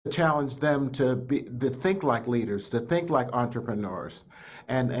challenge them to think like leaders, to think like entrepreneurs.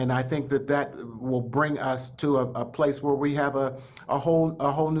 And I think that that will bring us to a place where we have a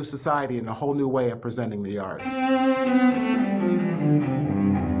whole new society and a whole new way of presenting the arts.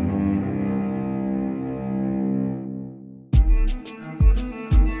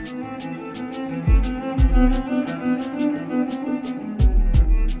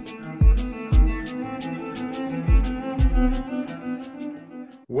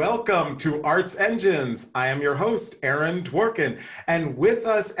 Welcome to Arts Engines. I am your host, Aaron Dworkin. And with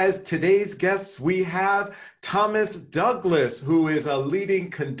us as today's guests, we have Thomas Douglas, who is a leading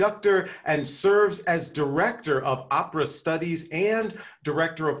conductor and serves as Director of Opera Studies and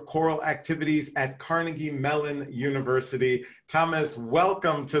Director of Choral Activities at Carnegie Mellon University. Thomas,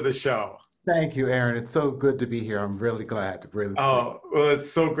 welcome to the show. Thank you, Aaron. It's so good to be here. I'm really glad. Really. Oh, well, it's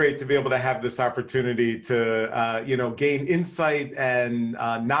so great to be able to have this opportunity to, gain insight and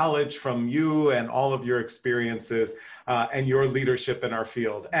knowledge from you and all of your experiences and your leadership in our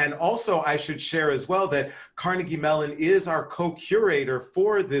field. And also, I should share as well that Carnegie Mellon is our co-curator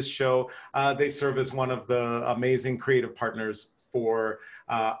for this show. They serve as one of the amazing creative partners for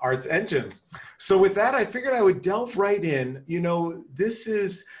Arts Engines. So with that, I figured I would delve right in. This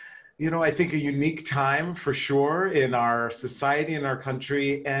is I think a unique time for sure in our society, in our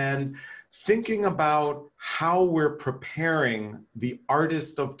country, and thinking about how we're preparing the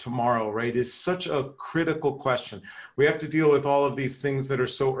artist of tomorrow, right, is such a critical question. We have to deal with all of these things that are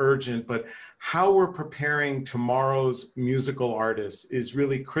so urgent, but how we're preparing tomorrow's musical artists is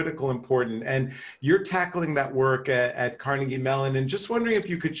really critical, important. And you're tackling that work at Carnegie Mellon. And just wondering if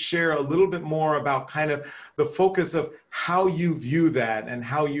you could share a little bit more about kind of the focus of how you view that and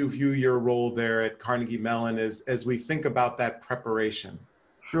how you view your role there at Carnegie Mellon as we think about that preparation.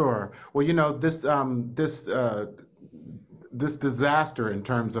 Sure. Well, this disaster in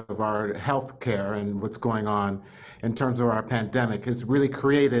terms of our health care and what's going on in terms of our pandemic has really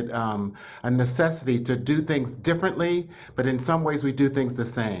created a necessity to do things differently, but in some ways we do things the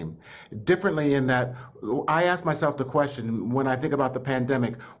same. Differently in that I ask myself the question when I think about the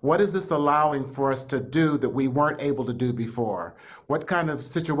pandemic, what is this allowing for us to do that we weren't able to do before? What kind of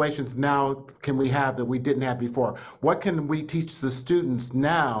situations now can we have that we didn't have before? What can we teach the students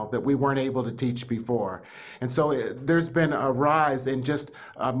now that we weren't able to teach before? And so there's been a rise in just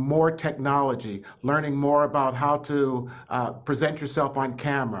more technology, learning more about how to present yourself on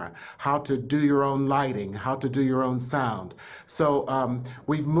camera, how to do your own lighting, how to do your own sound. So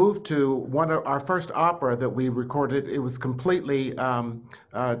we've moved to our first opera that we recorded. It was completely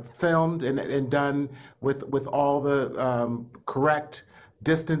filmed and done with all the correct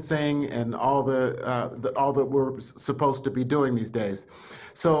distancing and all that we're supposed to be doing these days.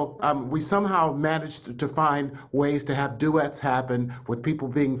 So we somehow managed to find ways to have duets happen with people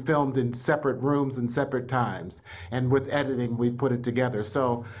being filmed in separate rooms and separate times. And with editing, we've put it together.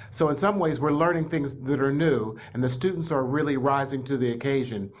 So in some ways, we're learning things that are new, and the students are really rising to the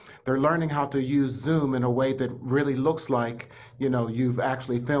occasion. They're learning how to use Zoom in a way that really looks like, you've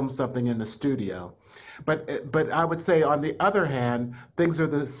actually filmed something in the studio. But I would say, on the other hand, things are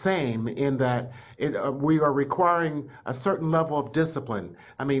the same in that we are requiring a certain level of discipline.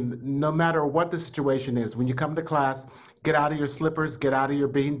 I mean, no matter what the situation is, when you come to class, get out of your slippers, get out of your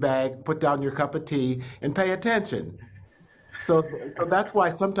bean bag, put down your cup of tea, and pay attention. So that's why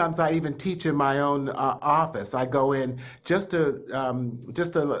sometimes I even teach in my own office. I go in just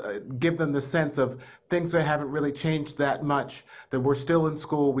to give them the sense of things that haven't really changed that much, that we're still in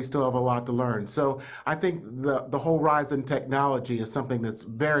school, we still have a lot to learn. So I think the whole rise in technology is something that's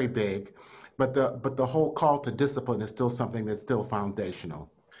very big, but the whole call to discipline is still something that's still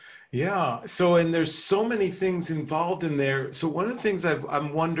foundational. Yeah. So, and there's so many things involved in there. So one of the things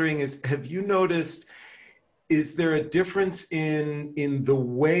I'm wondering is, have you noticed, is there a difference in the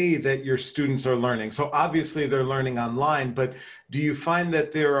way that your students are learning? So obviously they're learning online, but do you find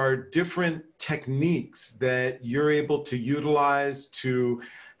that there are different techniques that you're able to utilize to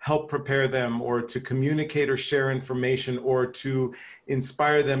help prepare them, or to communicate or share information, or to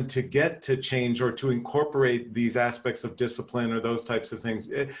inspire them to get to change or to incorporate these aspects of discipline or those types of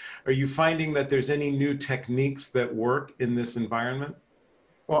things? Are you finding that there's any new techniques that work in this environment?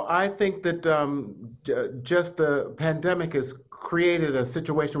 Well, I think that just the pandemic has created a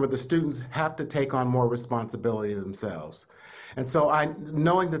situation where the students have to take on more responsibility themselves. And so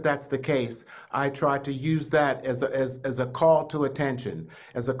knowing that that's the case, I try to use that as a call to attention,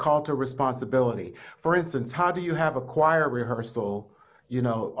 as a call to responsibility. For instance, how do you have a choir rehearsal,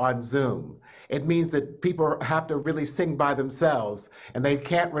 on Zoom. It means that people have to really sing by themselves and they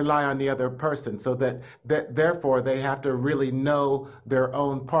can't rely on the other person. So that therefore they have to really know their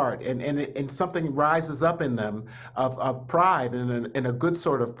own part. And something rises up in them of pride and a good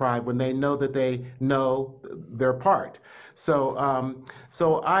sort of pride when they know that they know their part. So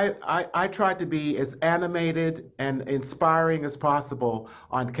I try to be as animated and inspiring as possible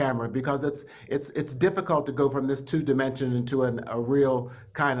on camera because it's difficult to go from this two-dimension into a real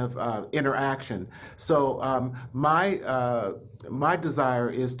kind of interaction. So my desire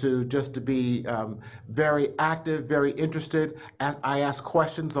is just to be very active, very interested. I ask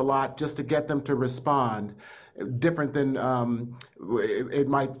questions a lot just to get them to respond, different than it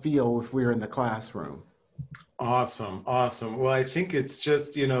might feel if we were in the classroom. Awesome, awesome. Well, I think it's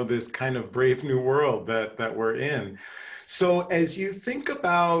just, this kind of brave new world that we're in. So as you think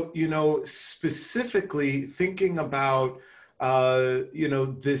about, specifically thinking about,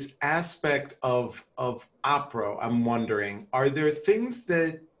 this aspect of opera, I'm wondering, are there things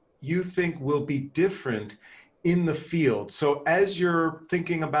that you think will be different in the field? So as you're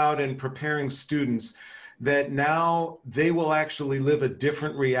thinking about and preparing students, that now they will actually live a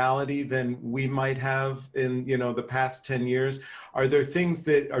different reality than we might have in the past 10 years. Are there things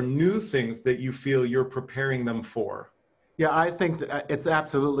that are new things that you feel you're preparing them for? Yeah, I think that it's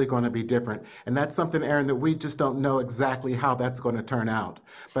absolutely going to be different. And that's something, Aaron, that we just don't know exactly how that's going to turn out.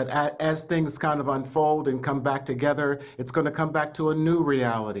 But as things kind of unfold and come back together, it's going to come back to a new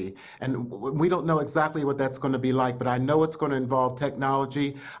reality. And we don't know exactly what that's going to be like, but I know it's going to involve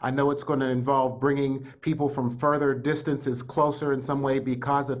technology. I know it's going to involve bringing people from further distances closer in some way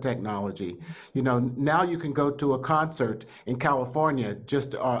because of technology. Now you can go to a concert in California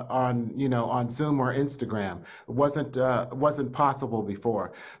just on Zoom or Instagram. It wasn't possible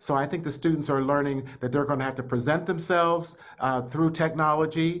before. So I think the students are learning that they're going to have to present themselves through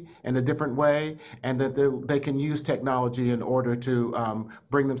technology in a different way, and that they can use technology in order to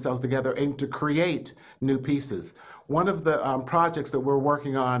bring themselves together and to create new pieces. One of the projects that we're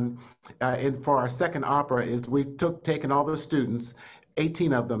working on for our second opera is we've taken all the students,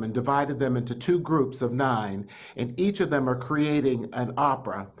 18 of them, and divided them into two groups of 9, and each of them are creating an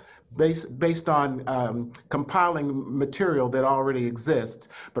opera based on compiling material that already exists,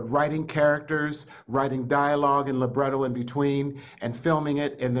 but writing characters, writing dialogue and libretto in between, and filming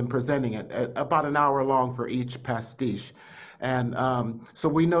it and then presenting it, about an hour long for each pastiche. And so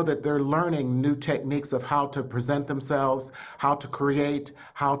we know that they're learning new techniques of how to present themselves, how to create,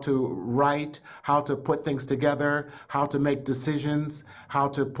 how to write, how to put things together, how to make decisions, how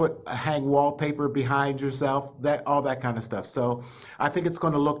to hang wallpaper behind yourself, all that kind of stuff. So I think it's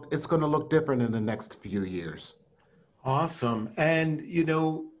going to look different in the next few years. Awesome. And,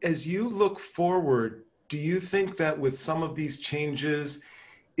 as you look forward, do you think that with some of these changes,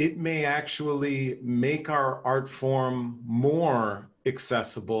 it may actually make our art form more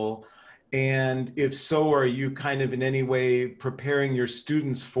accessible? And if so, are you kind of in any way preparing your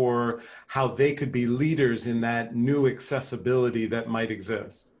students for how they could be leaders in that new accessibility that might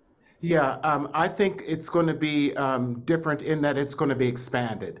exist? Yeah, I think it's going to be different in that it's going to be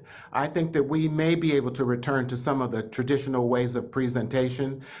expanded. I think that we may be able to return to some of the traditional ways of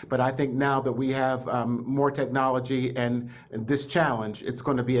presentation, but I think now that we have more technology and this challenge, it's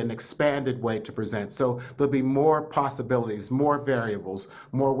going to be an expanded way to present. So there'll be more possibilities, more variables,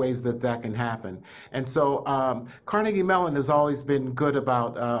 more ways that can happen. And so Carnegie Mellon has always been good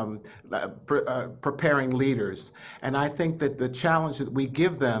about preparing leaders. And I think that the challenge that we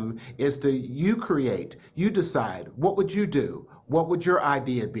give them is you create, you decide, what would you do? What would your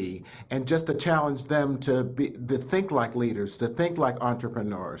idea be? And just to challenge them to think like leaders, to think like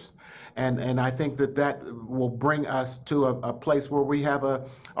entrepreneurs. And I think that will bring us to a place where we have a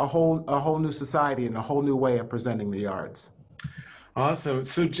whole new society and a whole new way of presenting the arts. Awesome.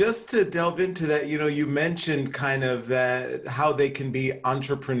 So just to delve into that, you mentioned kind of that, how they can be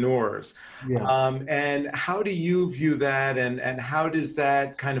entrepreneurs. Yeah. And how do you view that, and how does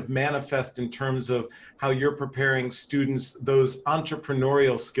that kind of manifest in terms of how you're preparing students, those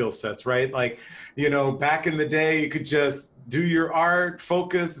entrepreneurial skill sets, right? Like, back in the day, you could just do your art,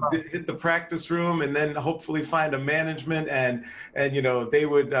 focus, hit the practice room, and then hopefully find a management, and they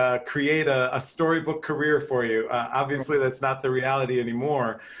would create a storybook career for you. Obviously, that's not the reality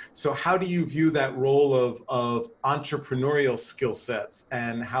anymore. So how do you view that role of entrepreneurial skill sets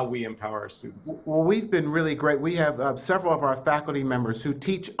and how we empower our students? Well, we've been really great. We have several of our faculty members who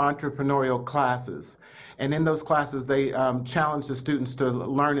teach entrepreneurial classes. And in those classes, they challenge the students to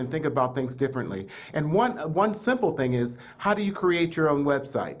learn and think about things differently. And one simple thing is, how do you create your own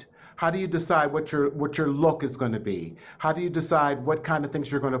website? How do you decide what your look is going to be? How do you decide what kind of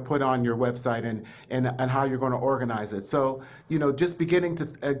things you're going to put on your website and how you're going to organize it? So, just beginning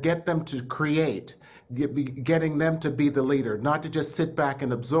to get them to create, getting them to be the leader, not to just sit back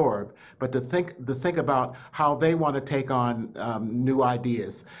and absorb, but to think about how they want to take on new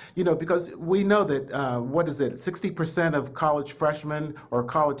ideas. Because we know that what is it? 60% of college freshmen or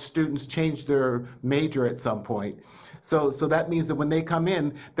college students change their major at some point. So that means that when they come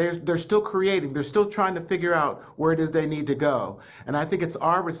in, they're still creating, they're still trying to figure out where it is they need to go. And I think it's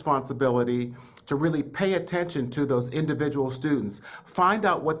our responsibility to really pay attention to those individual students, find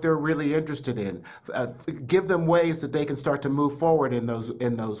out what they're really interested in, give them ways that they can start to move forward in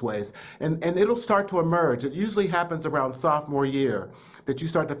those ways. And it'll start to emerge. It usually happens around sophomore year that you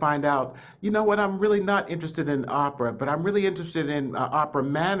start to find out, I'm really not interested in opera, but I'm really interested in opera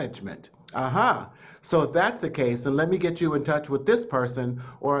management. Aha. So if that's the case, then let me get you in touch with this person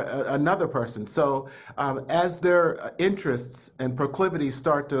or another person. So as their interests and proclivities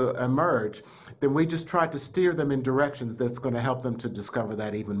start to emerge, then we just try to steer them in directions that's going to help them to discover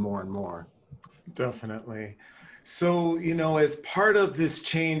that even more and more. Definitely. So, as part of this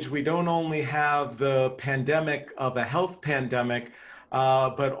change, we don't only have the pandemic of a health pandemic,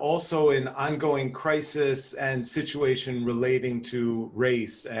 but also an ongoing crisis and situation relating to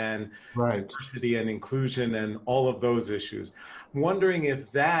race and Right. diversity and inclusion and all of those issues. I'm wondering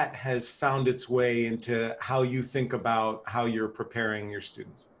if that has found its way into how you think about how you're preparing your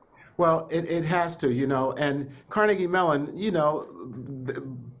students. Well, it has to, and Carnegie Mellon,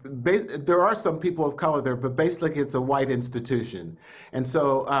 there are some people of color there, but basically it's a white institution. And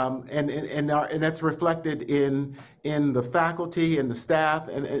so, and that's reflected in the faculty and the staff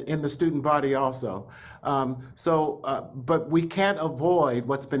and in the student body also. But we can't avoid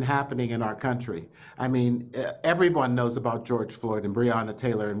what's been happening in our country. I mean, everyone knows about George Floyd and Breonna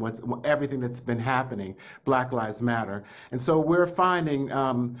Taylor and everything that's been happening, Black Lives Matter. And so we're finding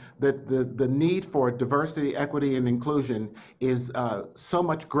that the need for diversity, equity, and inclusion is so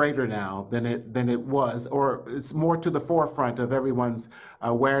much greater now than it was, or it's more to the forefront of everyone's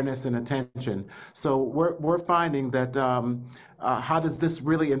awareness and attention. So we're finding that how does this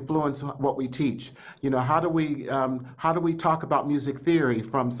really influence what we teach? How do we talk about music theory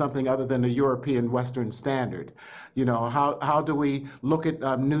from something other than a European Western standard? How do we look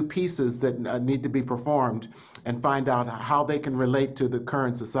at new pieces that need to be performed and find out how they can relate to the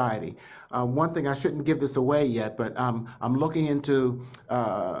current society? One thing, I shouldn't give this away yet, but I'm looking into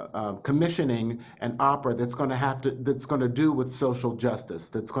commissioning an opera that's going to do with social justice,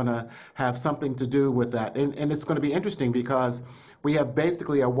 that's going to have something to do with that. And it's going to be interesting because we have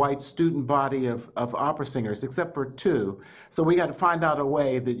basically a white student body of opera singers, except for two. So we got to find out a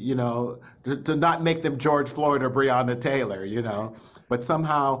way that, to not make them George Floyd or Breonna Taylor, but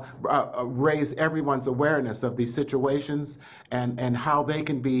somehow raise everyone's awareness of these situations and how they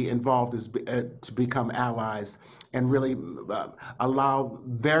can be involved to become allies and really allow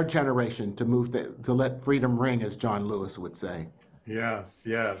their generation to move, to let freedom ring, as John Lewis would say. Yes,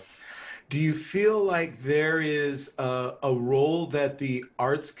 yes. Do you feel like there is a role that the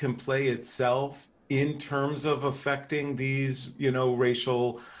arts can play itself in terms of affecting these,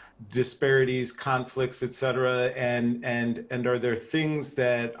 racial disparities, conflicts, et cetera? And are there things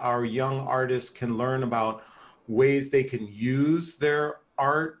that our young artists can learn about, ways they can use their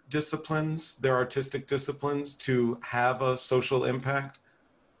art disciplines, their artistic disciplines, to have a social impact?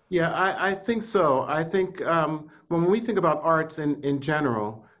 Yeah, I think so. I think when we think about arts in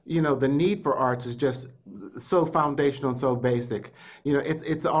general, the need for arts is just so foundational and so basic.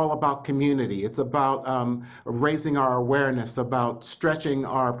 It's all about community. It's about raising our awareness, about stretching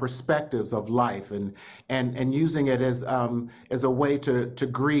our perspectives of life, and using it as a way to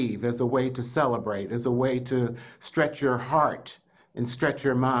grieve, as a way to celebrate, as a way to stretch your heart and stretch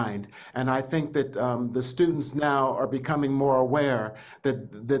your mind. And I think that the students now are becoming more aware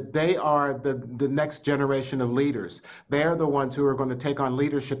that they are the next generation of leaders. They're the ones who are going to take on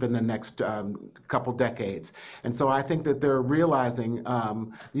leadership in the next couple decades. And so I think that they're realizing,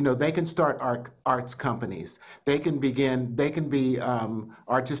 they can start arts companies. They can be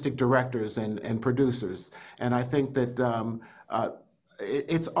artistic directors and producers. And I think that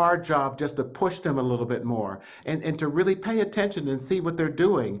it's our job just to push them a little bit more and to really pay attention and see what they're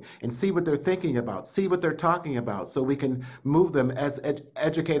doing and see what they're thinking about, see what they're talking about, so we can move them as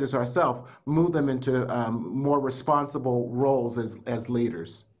educators ourselves, move them into more responsible roles as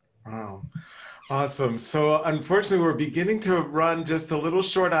leaders. Wow. Awesome. So unfortunately, we're beginning to run just a little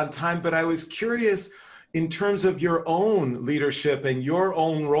short on time, but I was curious, in terms of your own leadership and your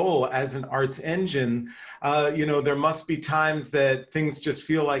own role as an arts engine, there must be times that things just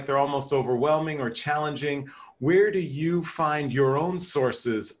feel like they're almost overwhelming or challenging. Where do you find your own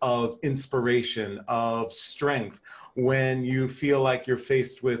sources of inspiration, of strength, when you feel like you're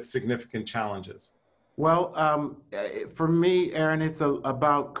faced with significant challenges? Well, for me, Aaron, it's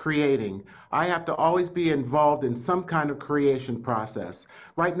about creating. I have to always be involved in some kind of creation process.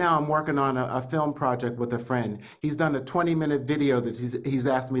 Right now, I'm working on a film project with a friend. He's done a 20-minute video that he's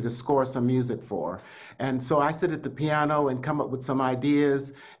asked me to score some music for. And so I sit at the piano and come up with some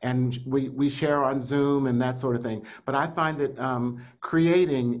ideas, and we share on Zoom and that sort of thing. But I find that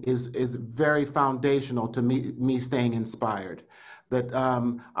creating is very foundational to me staying inspired. That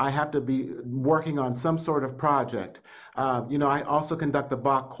I have to be working on some sort of project. I also conduct the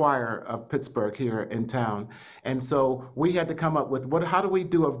Bach Choir of Pittsburgh here in town. And so we had to come up with how do we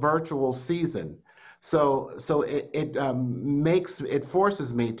do a virtual season? So it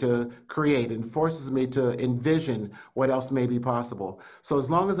forces me to create and forces me to envision what else may be possible. So as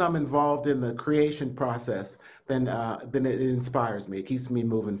long as I'm involved in the creation process, then it inspires me. It keeps me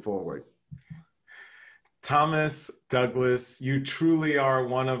moving forward. Thomas Douglas, you truly are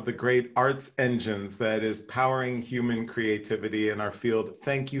one of the great arts engines that is powering human creativity in our field.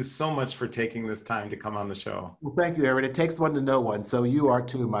 Thank you so much for taking this time to come on the show. Well, thank you, Aaron. It takes one to know one, so you are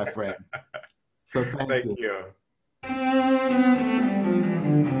too, my friend. So thank you.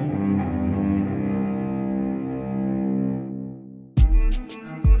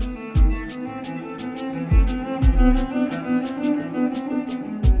 Thank you.